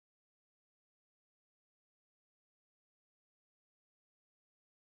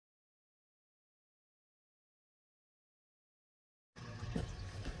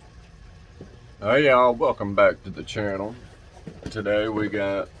Hey y'all, welcome back to the channel. Today we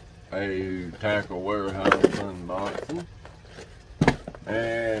got a tackle warehouse unboxing.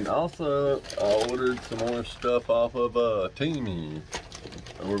 And also I ordered some more stuff off of Temu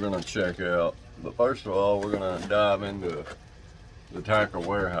that we're gonna check out. But first of all, we're gonna dive into the tackle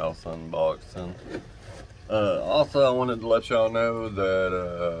warehouse unboxing. Also, I wanted to let y'all know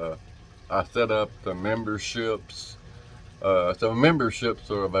that I set up the memberships. So memberships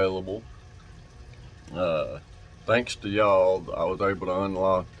are available. Thanks to y'all, I was able to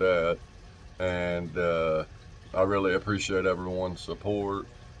unlock that, and I really appreciate everyone's support.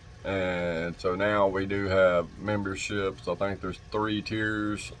 And so now we do have memberships. I think there's 3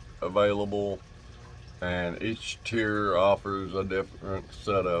 tiers available, and each tier offers a different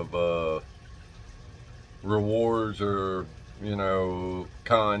set of rewards, or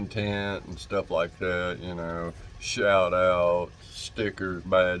content and stuff like that, shout outs, stickers,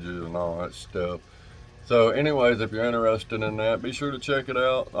 badges, and all that stuff. So anyways, if you're interested in that, be sure to check it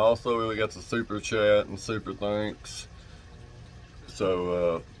out. Also, we got the super chat and super thanks.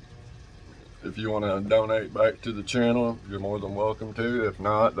 So if you want to donate back to the channel, you're more than welcome to. If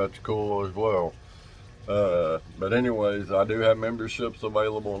not, that's cool as well. But anyways, I do have memberships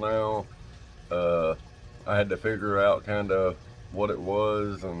available now. I had to figure out kind of what it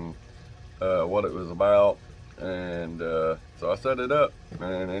was and what it was about. And so I set it up.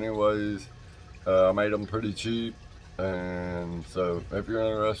 And anyways, I made them pretty cheap, and so if you're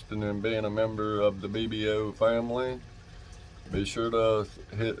interested in being a member of the BBO family, be sure to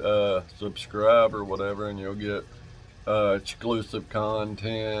hit subscribe or whatever, and you'll get exclusive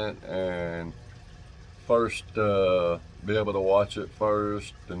content and first be able to watch it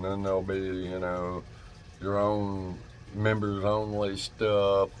first, and then there'll be your own members only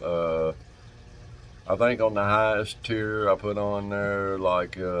stuff. I think on the highest tier I put on there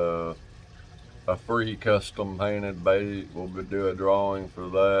like a free custom painted bait. We'll do a drawing for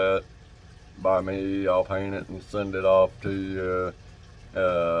that by me. I'll paint it and send it off to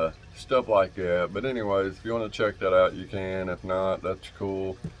you, stuff like that. But anyways, if you want to check that out, you can. If not, that's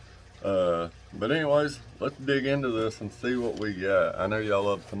cool. But anyways, let's dig into this and see what we got. I know y'all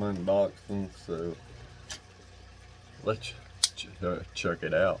love some unboxing, so let's check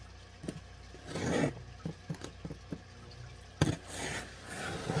it out.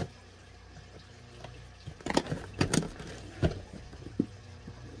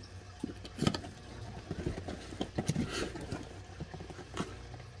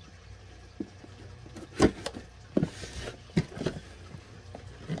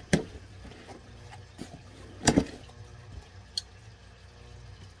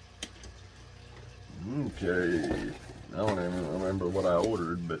 Okay, I don't even remember what I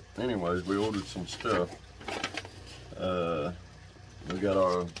ordered, but anyways, we ordered some stuff. We got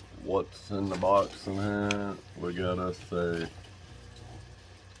our what's in the box in here. We got us a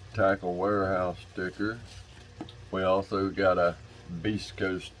tackle warehouse sticker. We also got a Beast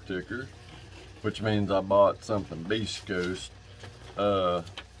Coast sticker, which means I bought something Beast Coast.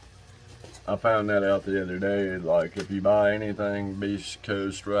 I found that out the other day. Like, if you buy anything Beast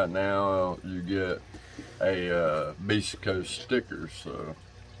Coast right now, you get a Beast Coast sticker. So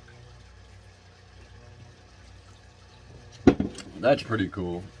that's pretty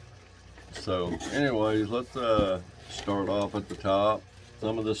cool. So anyways, let's start off at the top.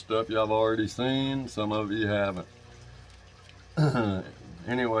 Some of this stuff y'all have already seen, some of you haven't.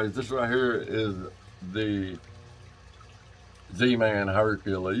 Anyways, this right here is the Z-Man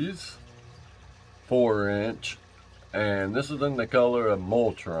Hercules 4-inch, and this is in the color of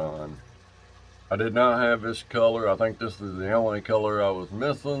Moltron. I did not have this color. I think this is the only color I was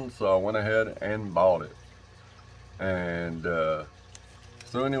missing, so I went ahead and bought it. And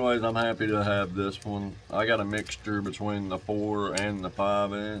so anyways, I'm happy to have this one. I got a mixture between the 4 and the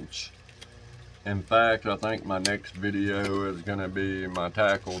 5-inch. In fact, I think my next video is going to be my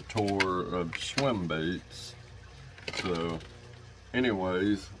tackle tour of swim baits. So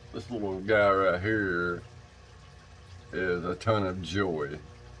anyways, this little guy right here is a ton of joy.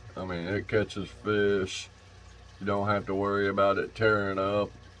 I mean, it catches fish. You don't have to worry about it tearing up.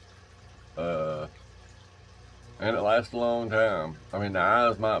 And it lasts a long time. I mean, the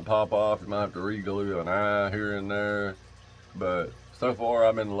eyes might pop off. You might have to re-glue an eye here and there. But so far,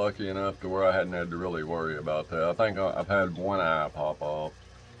 I've been lucky enough to where I hadn't had to really worry about that. I think I've had one eye pop off,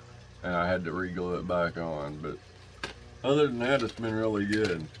 and I had to re-glue it back on. But other than that, it's been really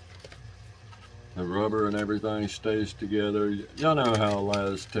good. The rubber and everything stays together. Y'all know how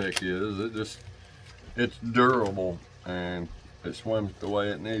Laz-Tech is. It's durable, and it swims the way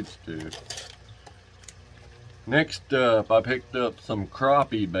it needs to. Next up, I picked up some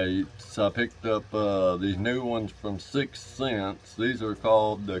crappie baits. I picked up these new ones from 6 cents. These are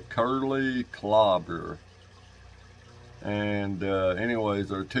called the Curly Clobber. And anyways,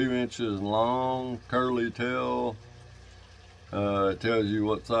 they're 2 inches long, curly tail. It tells you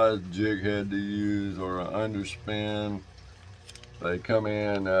what size jig head to use or an underspin. They come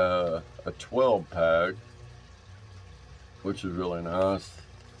in a 12 pack, which is really nice.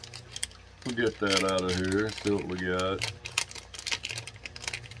 We'll get that out of here, see what we got.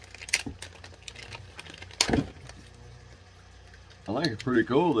 I think it's pretty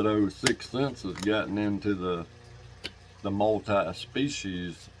cool that over 6 cents has gotten into the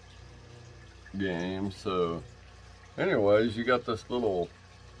multi-species game. So anyways, you got this little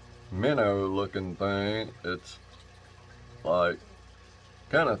minnow looking thing. It's like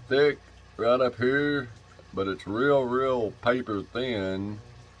kind of thick right up here, but it's real paper thin,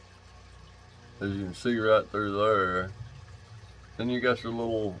 as you can see right through there. Then you got your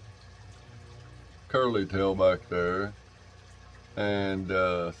little curly tail back there. And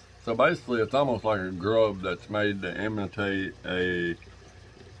so basically it's almost like a grub that's made to imitate a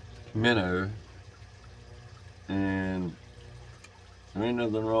minnow. And there ain't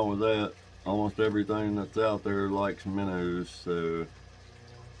nothing wrong with that. Almost everything that's out there likes minnows, so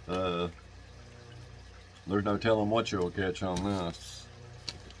there's no telling what you'll catch on this.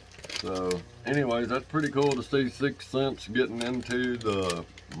 So anyways, that's pretty cool to see 6 cents getting into the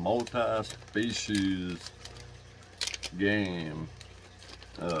multi-species game.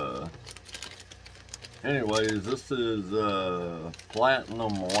 Anyways, this is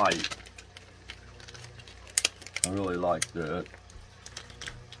platinum white. I really like that.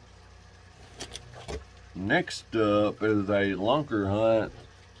 Next up is a lunker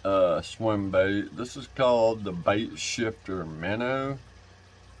hunt swim bait. This is called the Bait Shifter Minnow.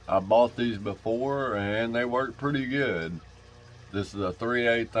 I bought these before and they work pretty good. This is a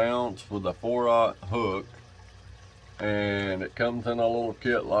 3/8 ounce with a 4/0 hook, and it comes in a little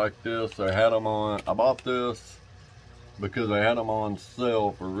kit like this. They had them on, I bought this because they had them on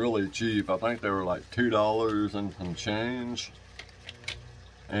sale for really cheap. I think they were like $2 and some change.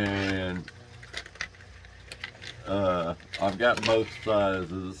 And I've got both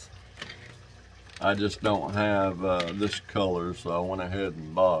sizes. I just don't have this color, so I went ahead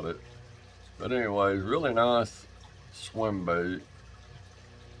and bought it. But anyways, really nice swim bait.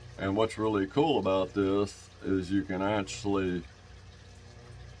 And what's really cool about this is you can actually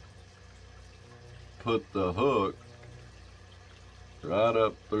put the hook right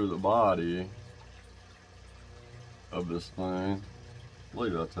up through the body of this thing. I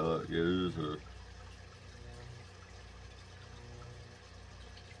believe that's how it goes, or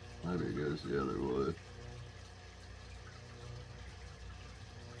maybe it goes the other way.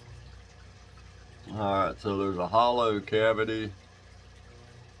 Alright, so there's a hollow cavity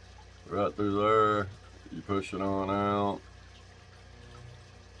right through there. You push it on out,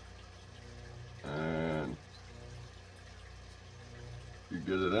 and you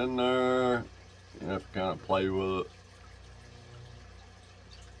get it in there. You have to kind of play with it.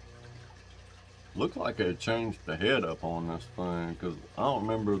 Looks like they changed the head up on this thing, because I don't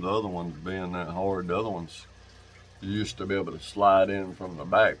remember the other ones being that hard. The other ones you used to be able to slide in from the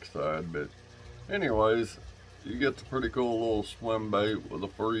back side. But anyways, you get the pretty cool little swim bait with a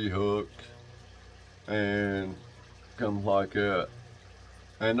free hook, and comes like that.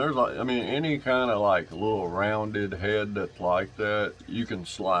 And there's like, I mean, any kind of like little rounded head that's like that, you can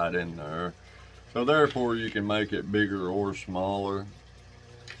slide in there. So therefore you can make it bigger or smaller.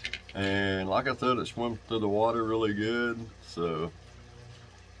 And like I said, it swims through the water really good, so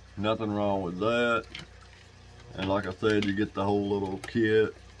nothing wrong with that. And like I said, you get the whole little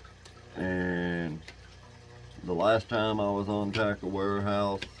kit. And the last time I was on Tackle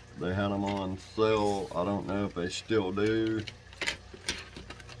Warehouse, they had them on sale. I don't know if they still do.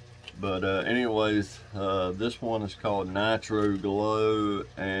 But anyways, this one is called Nitro Glow,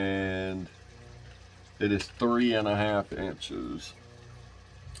 and it is 3.5 inches.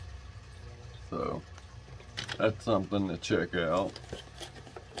 So that's something to check out.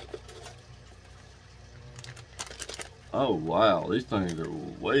 Oh wow, these things are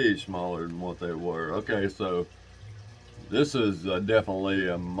way smaller than what they were. Okay, so this is definitely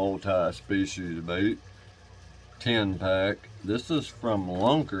a multi-species bait. 10 pack. This is from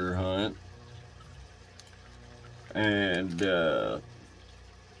Lunker Hunt, and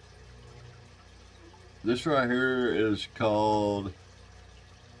this right here is called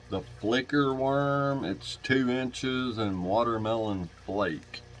the Flicker Worm. It's 2 inches and watermelon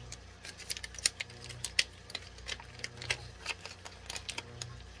flake.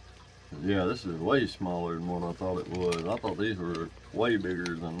 Yeah, this is way smaller than what I thought it was. I thought these were way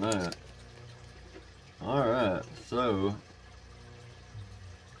bigger than that. Alright, so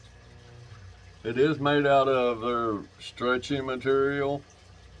it is made out of their stretchy material.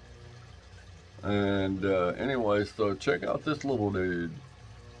 And anyway, so check out this little dude.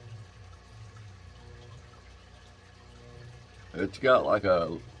 It's got like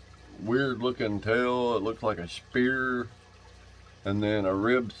a weird looking tail. It looks like a spear. And then a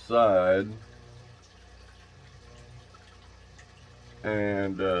ribbed side.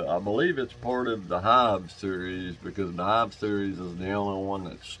 And I believe it's part of the Hive series, because the Hive series is the only one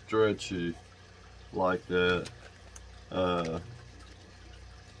that's stretchy like that. But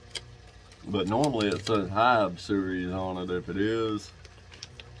normally it says Hive series on it if it is.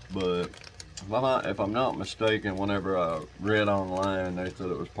 But if I'm not mistaken, whenever I read online, they said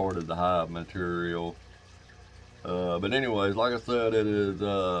it was part of the Hive material. But anyways, like I said, it is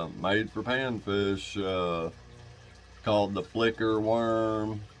made for panfish, called the flicker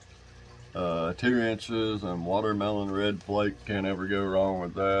worm, 2 inches, and watermelon red flake. Can't ever go wrong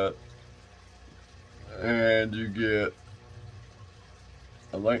with that. And you get,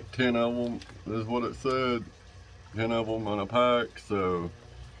 I think 10 of them is what it said, 10 of them in a pack, so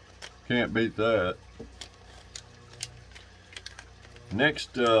can't beat that.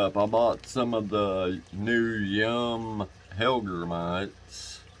 Next up, I bought some of the new Yum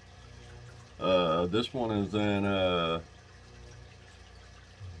Hellgrammites. This one is in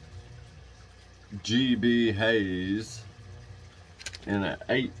GB Haze in an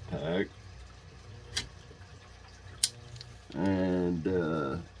 8-pack.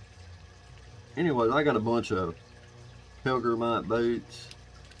 And anyways, I got a bunch of Hellgrammite baits.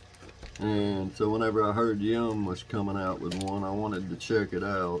 And so whenever I heard Yum was coming out with one, I wanted to check it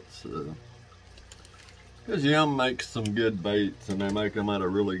out. So, because Yum makes some good baits and they make them at a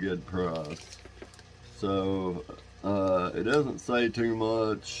really good price. So it doesn't say too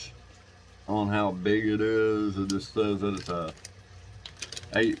much on how big it is. It just says that it's a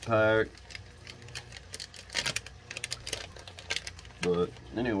 8-pack. But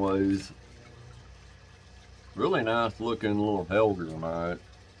anyways, really nice looking little Hellgrammite.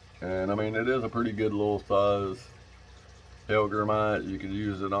 And I mean, it is a pretty good little size Hellgrammite. You could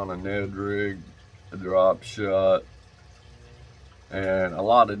use it on a Ned rig, a drop shot, and a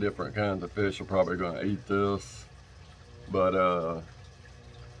lot of different kinds of fish are probably going to eat this. But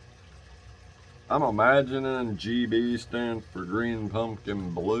I'm imagining GB stands for green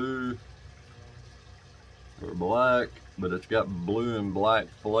pumpkin blue or black, but it's got blue and black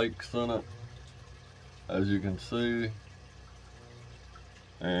flakes in it, as you can see.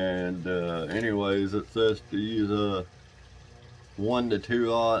 And anyways, it says to use a 1 to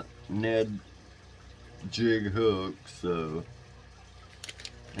 2/0 Ned jig hook. So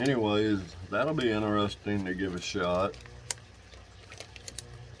anyways, that'll be interesting to give a shot.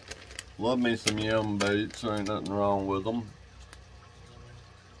 Love me some Yum baits, there ain't nothing wrong with them.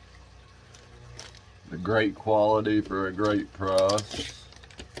 A great quality for a great price.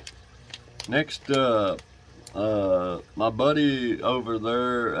 Next up, my buddy over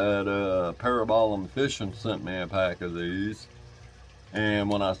there at Parabolum Fishing sent me a pack of these, and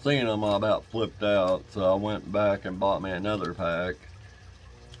when I seen them I about flipped out, so I went back and bought me another pack.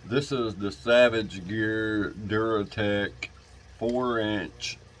 This is the Savage Gear Duratech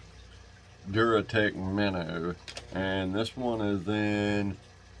 4-inch Duratech minnow, and this one is in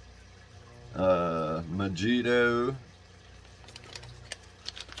Mojito.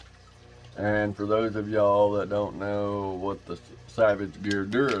 And for those of y'all that don't know what the Savage Gear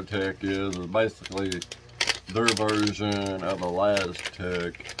Duratech is basically their version of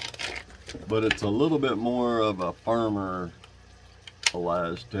Elastec, but it's a little bit more of a firmer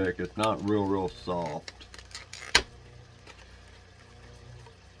Elastec. It's not real soft.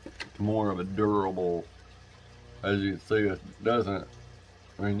 It's more of a durable. As you can see, it doesn't,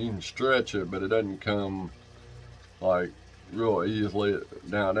 I mean, you can stretch it, but it doesn't come like real easily.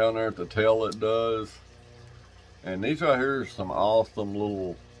 Down there at the tail it does. And these right here are some awesome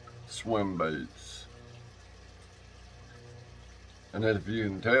little swim baits. And if you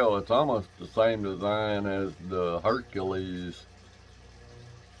can tell, it's almost the same design as the Hercules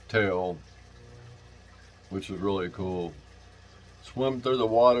tail, which is really cool. Swim through the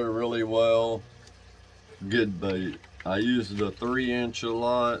water really well. Good bait. I used the 3-inch a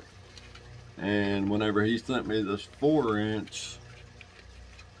lot, and whenever he sent me this 4-inch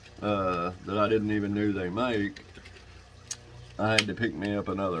that I didn't even know they make, I had to pick me up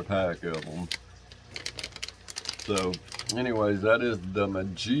another pack of them. So anyways, that is the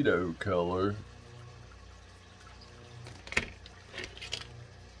Mojito color.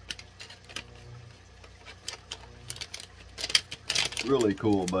 Really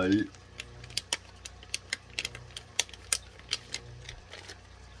cool bait.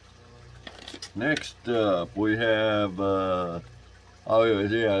 Next up, we have, oh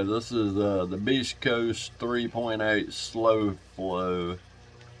yeah, this is the Beast Coast 3.8 Slow Flow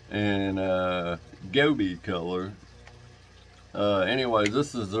in Gobi color. Anyway,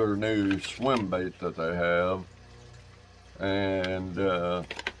 this is their new swim bait that they have. And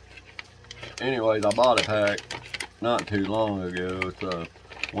anyways, I bought a pack not too long ago, so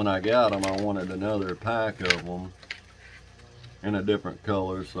when I got them, I wanted another pack of them in a different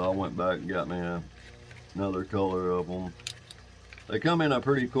color, so I went back and got me another color of them. They come in a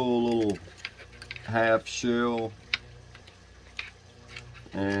pretty cool little half shell,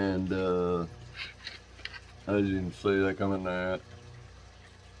 and as you can see, they come in that.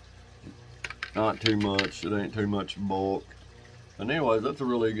 Not too much, it ain't too much bulk. And anyways, that's a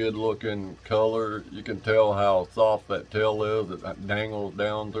really good looking color. You can tell how soft that tail is. It dangles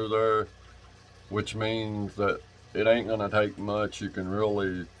down through there, which means that it ain't gonna take much. You can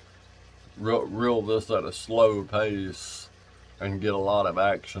really reel this at a slow pace and get a lot of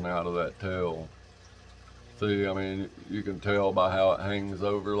action out of that tail. See, I mean, you can tell by how it hangs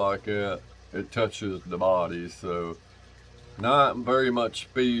over like that. It touches the body, so not very much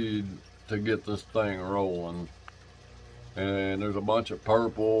speed to get this thing rolling. And there's a bunch of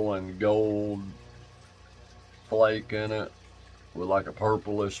purple and gold flake in it with like a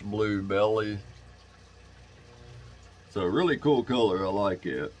purplish blue belly. So really cool color, I like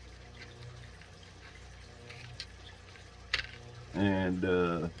it. And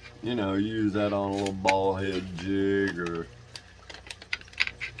you know, use that on a little ball head jig, or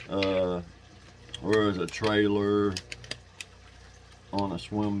as a trailer on a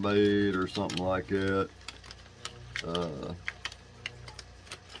swim bait or something like that.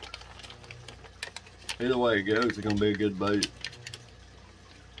 Either way it goes, it's gonna be a good bait.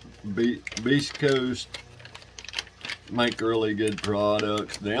 Beast Coast make really good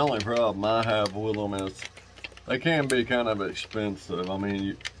products. The only problem I have with them is they can be kind of expensive. I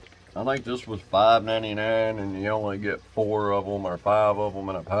mean, I think this was $5.99 and you only get 4 of them or 5 of them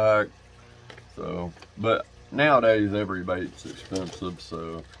in a pack. So, but nowadays every bait's expensive.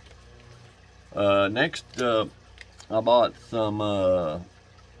 So, next up, I bought some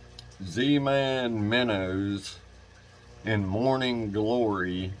Z-Man minnows in Morning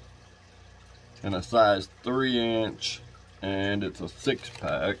Glory in a size 3-inch, and it's a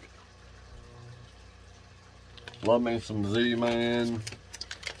 6-pack. Love me some Z-Man.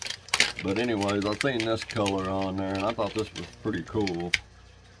 But anyways, I've seen this color on there and I thought this was pretty cool.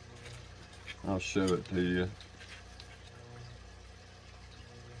 I'll show it to you.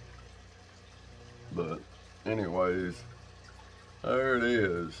 But anyways, there it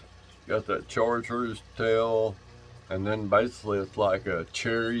is. Got that chartreuse tail, and then basically it's like a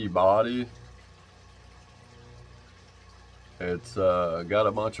cherry body. It's got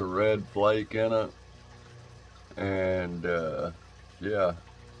a bunch of red flake in it, and yeah,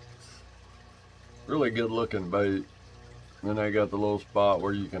 really good looking bait. Then they got the little spot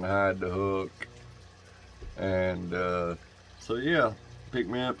where you can hide the hook, and so yeah, pick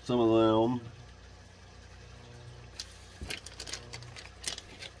me up some of them.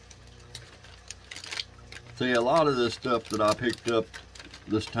 See, a lot of this stuff that I picked up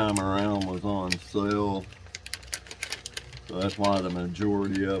this time around was on sale, so that's why the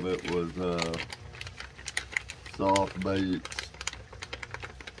majority of it was soft baits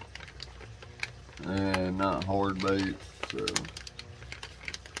and not hard baits. So,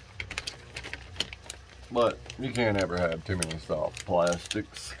 but you can't ever have too many soft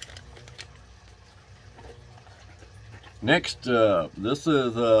plastics. Next up, this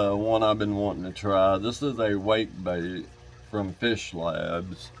is one I've been wanting to try. This is a wake bait from Fish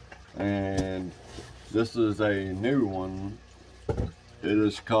Labs, and this is a new one. It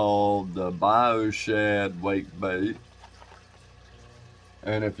is called the BioShad wake bait.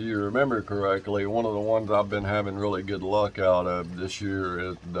 And if you remember correctly, one of the ones I've been having really good luck out of this year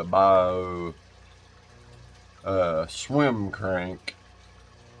is the Bio Swim Crank.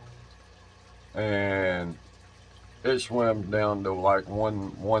 And it swims down to like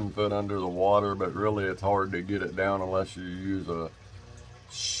one foot under the water, but really it's hard to get it down unless you use a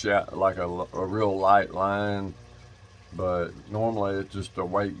real light line. But normally it's just a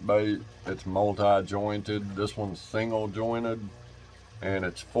wake bait. It's multi-jointed. This one's single jointed, and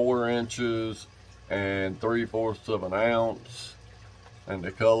it's 4 inches and 3/4 of an ounce. And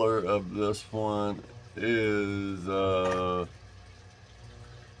the color of this one is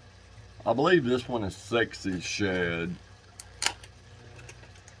I believe this one is Sexy Shad.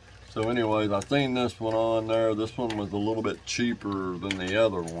 So anyways, I seen this one on there. This one was a little bit cheaper than the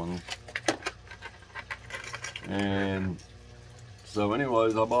other one. And so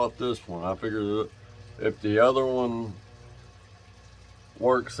anyways, I bought this one. I figured if the other one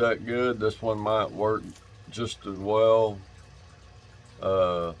works that good, this one might work just as well.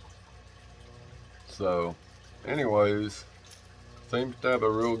 So anyways, seems to have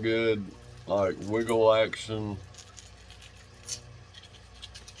a real good like wiggle action.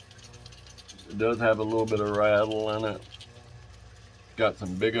 It does have a little bit of rattle in it. Got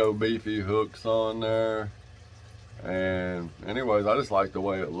some big old beefy hooks on there. And anyways, I just like the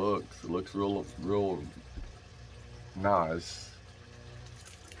way it looks. It looks real nice.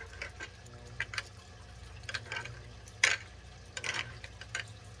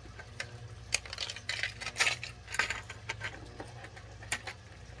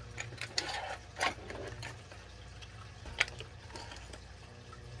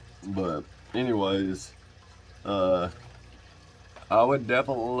 But anyways, I would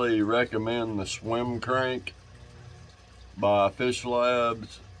definitely recommend the Swim Crank by Fish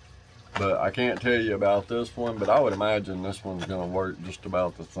Labs, but I can't tell you about this one, but I would imagine this one's gonna work just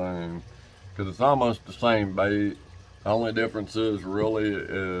about the same, because it's almost the same bait. The only difference is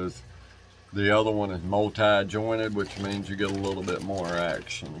the other one is multi-jointed, which means you get a little bit more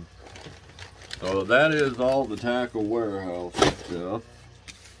action. So that is all the Tackle Warehouse stuff.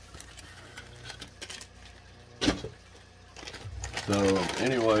 So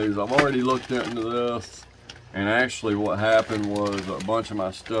anyways, I've already looked into this, and actually what happened was a bunch of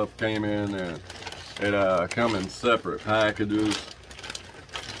my stuff came in and it come in separate packages.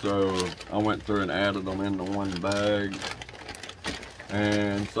 So I went through and added them into one bag.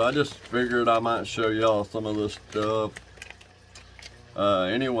 And so I just figured I might show y'all some of this stuff.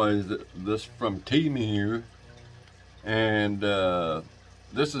 Anyways, this from Temu, and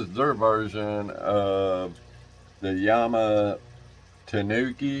this is their version of the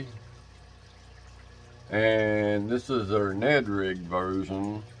Tanuki, and this is their Ned Rig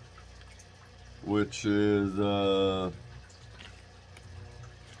version, which is I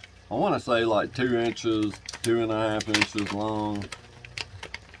want to say like 2 inches, 2.5 inches long.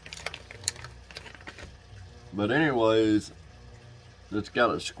 But anyways, it's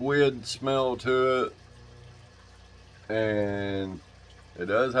got a squid smell to it, and it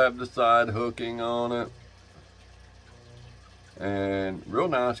does have the side hooking on it. And real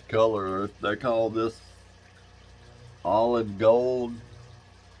nice color. They call this olive gold.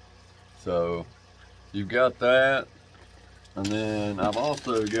 So you've got that, and then I've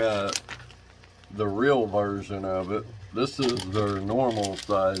also got the real version of it. This is their normal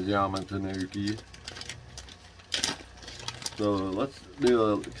size Tanuki. So let's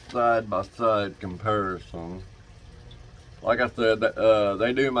do a side-by-side comparison. Like I said,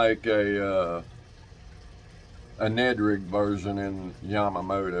 they do make a Ned Rig version in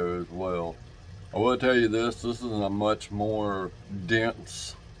Yamamoto as well. I will tell you this is a much more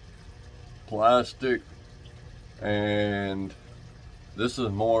dense plastic, and this is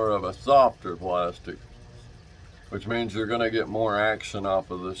more of a softer plastic, which means you're going to get more action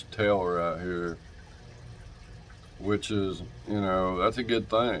off of this tail right here, which is, you know, that's a good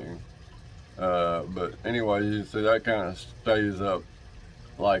thing. But anyway, you see that kind of stays up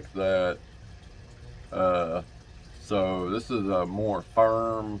like that. So this is a more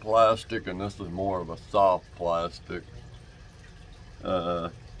firm plastic, and this is more of a soft plastic. I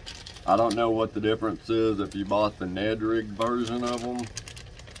don't know what the difference is if you bought the Ned Rig version of them.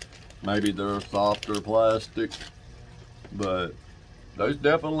 Maybe they're a softer plastic, but those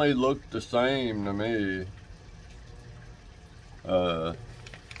definitely look the same to me.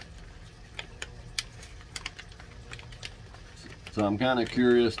 So I'm kind of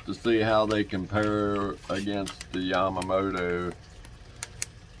curious to see how they compare against the Yamamoto.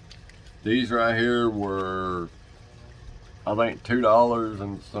 These right here were, I think, $2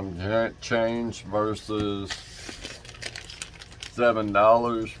 and some change versus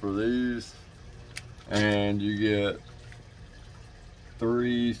 $7 for these. And you get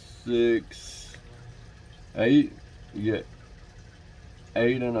 3, 6, 8. You get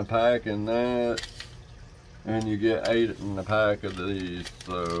 8 in a pack in that. And you get 8 in the pack of these.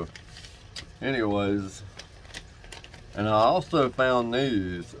 So anyways, and I also found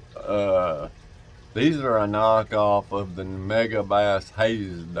these. These are a knockoff of the Mega Bass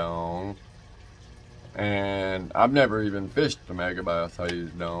Haze Dong, and I've never even fished the Mega Bass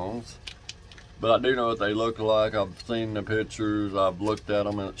Haze Dongs, but I do know what they look like. I've seen the pictures, I've looked at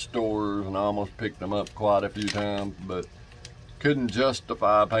them at stores, and I almost picked them up quite a few times, but couldn't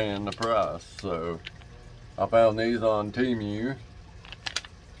justify paying the price. So I found these on Temu,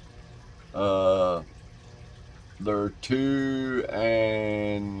 They're 2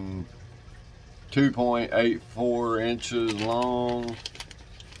 and 2.84 inches long,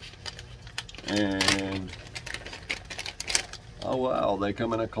 and oh wow, they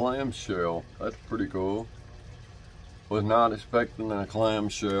come in a clamshell. That's pretty cool. Was not expecting a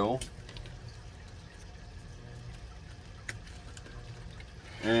clamshell.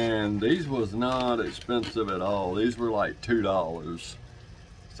 And these was not expensive at all. These were like $2.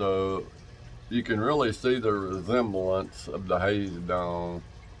 So you can really see the resemblance of the haze dome.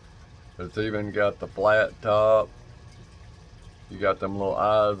 It's even got the flat top. You got them little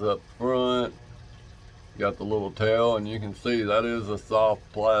eyes up front. You got the little tail, and you can see that is a soft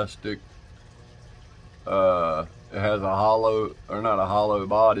plastic. It has a hollow, or not a hollow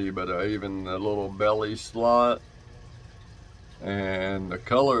body, but even a little belly slot. And the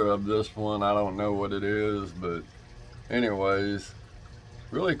color of this one, I don't know what it is, but anyways,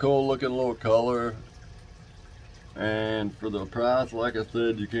 really cool looking little color. And for the price, like I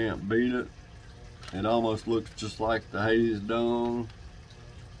said, you can't beat it. It almost looks just like the haze dome.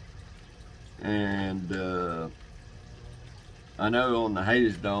 And I know on the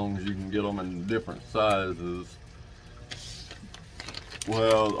haze domes you can get them in different sizes.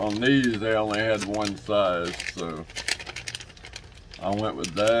 Well, on these they only had one size, so I went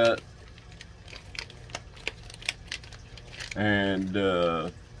with that. And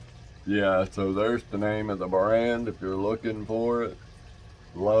yeah, so there's the name of the brand if you're looking for it.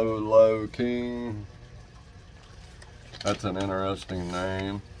 Low King. That's an interesting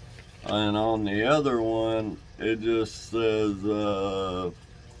name. And on the other one, it just says,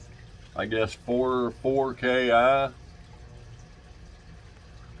 I guess 4KI.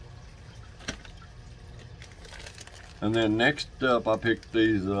 And then next up, I picked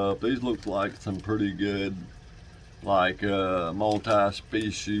these up. These look like some pretty good, like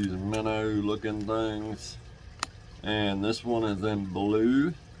multi-species minnow looking things. And this one is in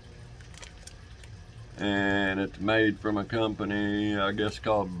blue. And it's made from a company, I guess,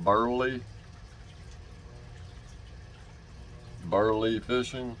 called Burley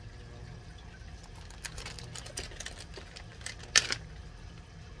Fishing.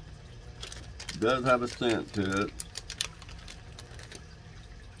 It does have a scent to it.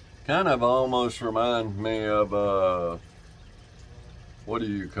 Kind of almost reminds me of, what do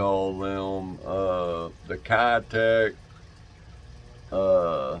you call them? The Kitech.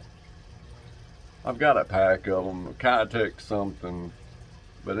 I've got a pack of them, Kitech something.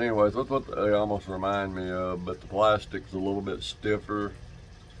 But anyways, that's what they almost remind me of, but the plastic's a little bit stiffer.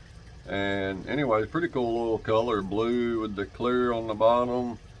 And anyways, pretty cool little color, blue with the clear on the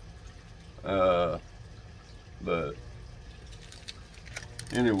bottom. But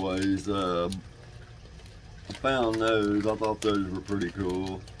anyways, I found those. I thought those were pretty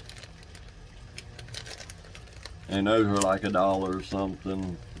cool. And those were like $1 or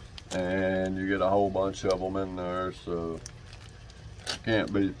something. And you get a whole bunch of them in there, so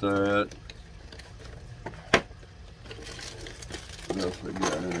can't beat that. What else we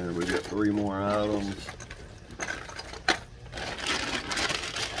got in here? We got 3 more items.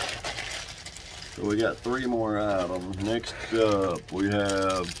 So we got 3 more items. Next up, we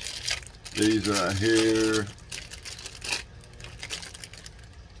have these right here.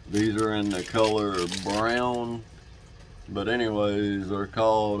 These are in the color brown. But anyways, they're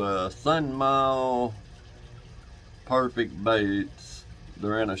called Sun Mile Perfect Baits.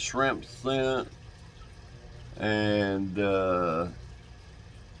 They're in a shrimp scent. And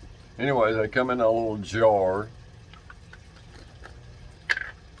anyways, they come in a little jar.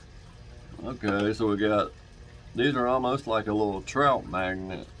 Okay, so we got, these are almost like a little trout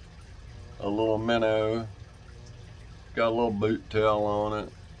magnet. A little minnow. Got a little boot tail on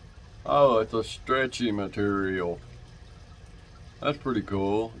it. Oh, it's a stretchy material. That's pretty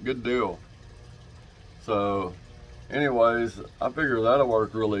cool. Good deal. So, anyways, I figure that'll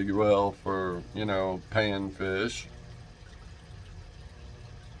work really well for, you know, panfish.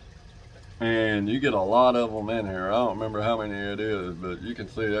 And you get a lot of them in here. I don't remember how many it is, but you can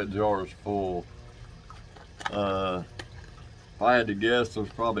see that jar is full. If I had to guess, there's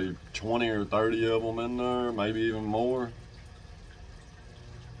probably 20 or 30 of them in there, maybe even more.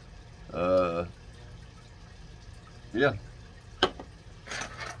 Yeah.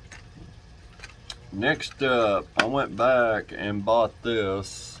 Next up, I went back and bought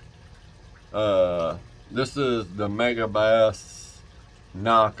this. This is the Mega Bass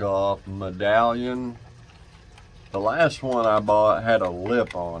knockoff medallion. The last one I bought had a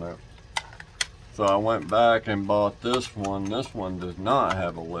lip on it. So I went back and bought this one. This one does not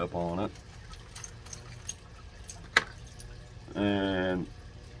have a lip on it. And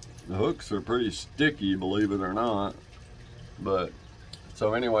The hooks are pretty sticky, believe it or not. But,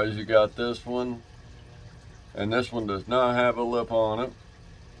 so anyways, you got this one. And this one does not have a lip on it.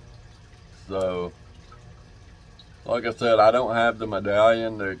 So, like I said, I don't have the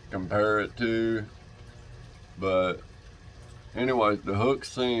medallion to compare it to. But, anyways, the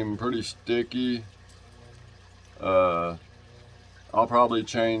hooks seem pretty sticky. I'll probably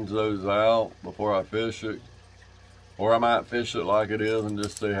change those out before I fish it. Or I might fish it like it is and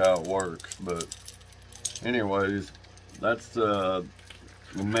just see how it works. But anyways, that's the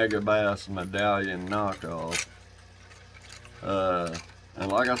Mega Bass Medallion knockoff.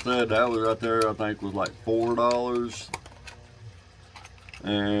 And like I said, that was right there, I think was like $4.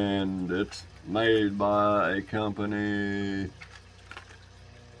 And it's made by a company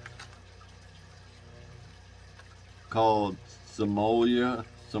called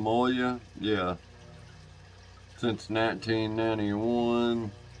Temu+Tackle, yeah, since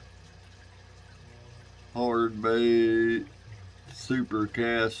 1991. Hard bait, super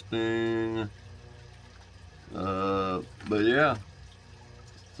casting, but yeah,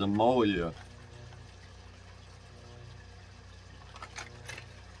 Temu+Tackle.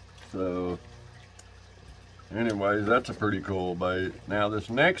 So, anyways, that's a pretty cool bait. Now, this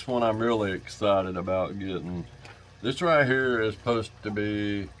next one I'm really excited about getting. This right here is supposed to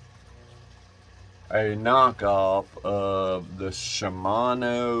be a knockoff of the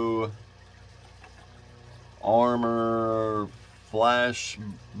Shimano Armor Flash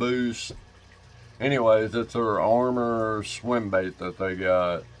Boost. Anyways, it's their Armor swim bait that they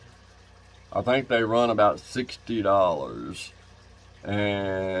got. I think they run about $60.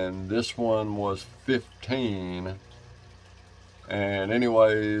 And this one was $15. And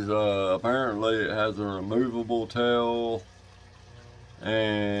anyways, apparently it has a removable tail,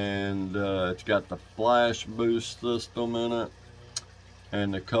 and it's got the flash boost system in it,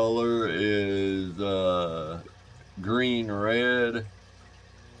 and the color is green red,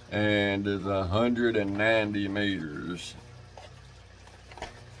 and is 190 meters,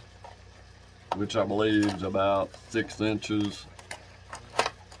 which I believe is about 6 inches.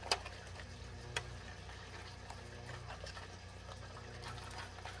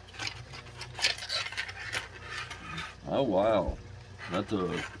 Oh wow, that's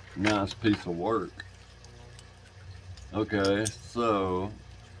a nice piece of work. Okay, so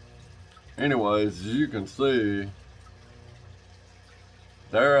anyways, as you can see,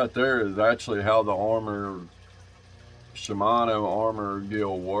 there right there is actually how the Shimano armor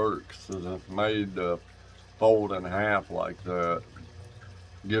gill works. It's made to fold in half like that.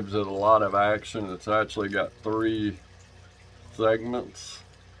 Gives it a lot of action. It's actually got 3 segments,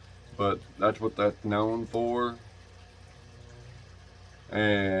 but that's what that's known for.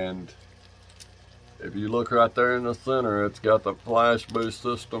 And if you look right there in the center, it's got the flash boost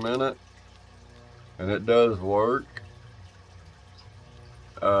system in it, and it does work.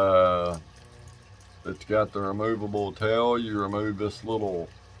 It's got the removable tail. You remove this little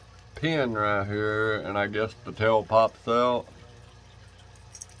pin right here, and I guess the tail pops out.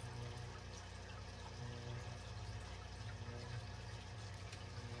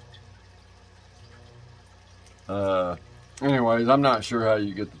 Anyways, I'm not sure how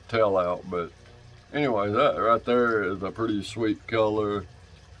you get the tail out, but anyways, that right there is a pretty sweet color,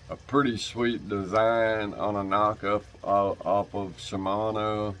 a pretty sweet design on a knockoff off of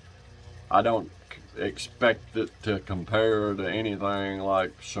Shimano. I don't expect it to compare to anything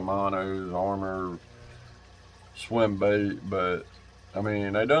like Shimano's Armor swim bait, but I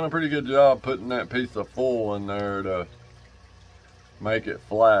mean, they done a pretty good job putting that piece of foil in there to make it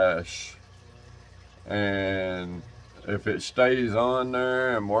flash. And if it stays on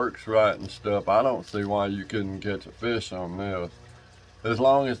there and works right and stuff, I don't see why you couldn't catch a fish on this, as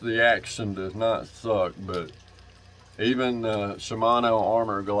long as the action does not suck. But even Shimano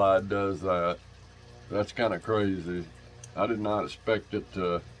Armor Glide does that. That's kind of crazy. I did not expect it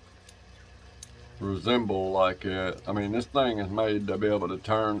to resemble like it. I mean, this thing is made to be able to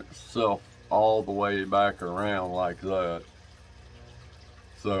turn itself all the way back around like that.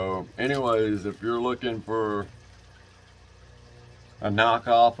 So anyways, if you're looking for a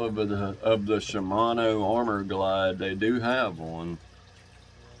knockoff of the Shimano Armor Glide, they do have one.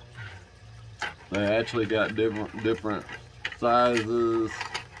 They actually got different sizes,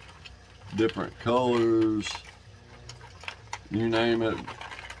 different colors, you name it,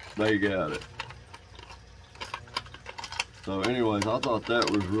 they got it. So anyways, I thought that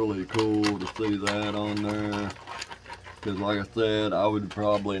was really cool to see that on there, because like I said, I would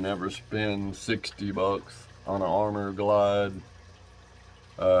probably never spend 60 bucks on an Armor Glide.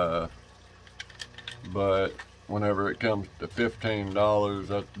 But whenever it comes to $15,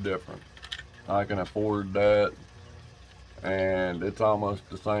 that's different. I can afford that, and it's almost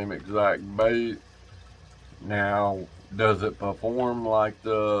the same exact bait. Now, does it perform like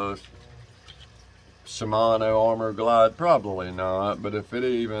the Shimano Armor Glide? Probably not, but if it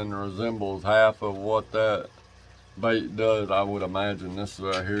even resembles half of what that bait does, I would imagine this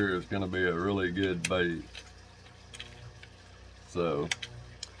right here is going to be a really good bait. So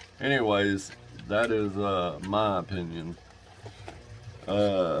anyways, that is my opinion.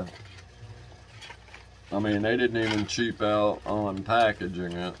 I mean, they didn't even cheap out on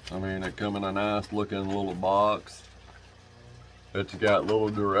packaging it. I mean, it come in a nice looking little box. It's got little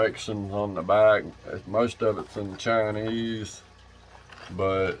directions on the back. Most of it's in Chinese,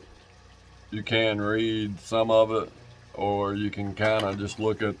 but you can read some of it, or you can kind of just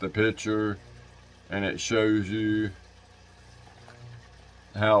look at the picture and it shows you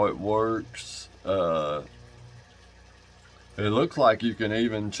how it works. It looks like you can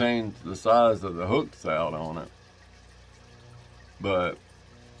even change the size of the hooks out on it. But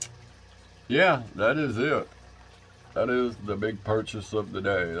yeah, that is it. That is the big purchase of the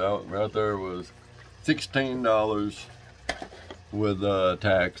day. That right there was $16 with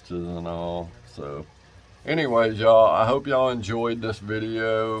taxes and all. So anyways, y'all, I hope y'all enjoyed this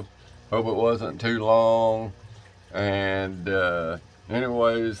video. Hope it wasn't too long. And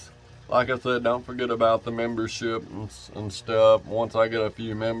anyways, like I said, don't forget about the membership and stuff. Once I get a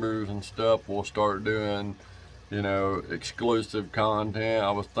few members and stuff, we'll start doing, you know, exclusive content.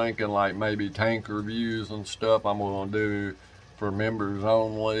 I was thinking like maybe tank reviews and stuff I'm going to do for members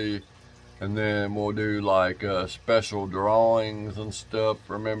only. And then we'll do like special drawings and stuff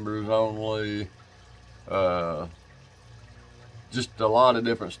for members only. Just a lot of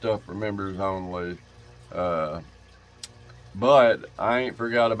different stuff for members only. But I ain't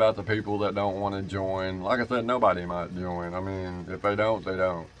forgot about the people that don't want to join. Like I said, nobody might join. I mean, if they don't, they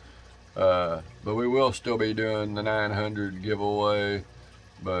don't. But we will still be doing the 900 giveaway.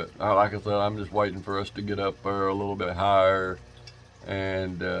 But like I said, I'm just waiting for us to get up there a little bit higher,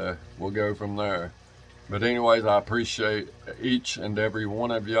 and we'll go from there. But anyways, I appreciate each and every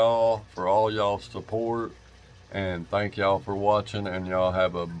one of y'all for all y'all support, and thank y'all for watching, and y'all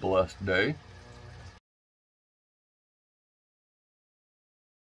have a blessed day.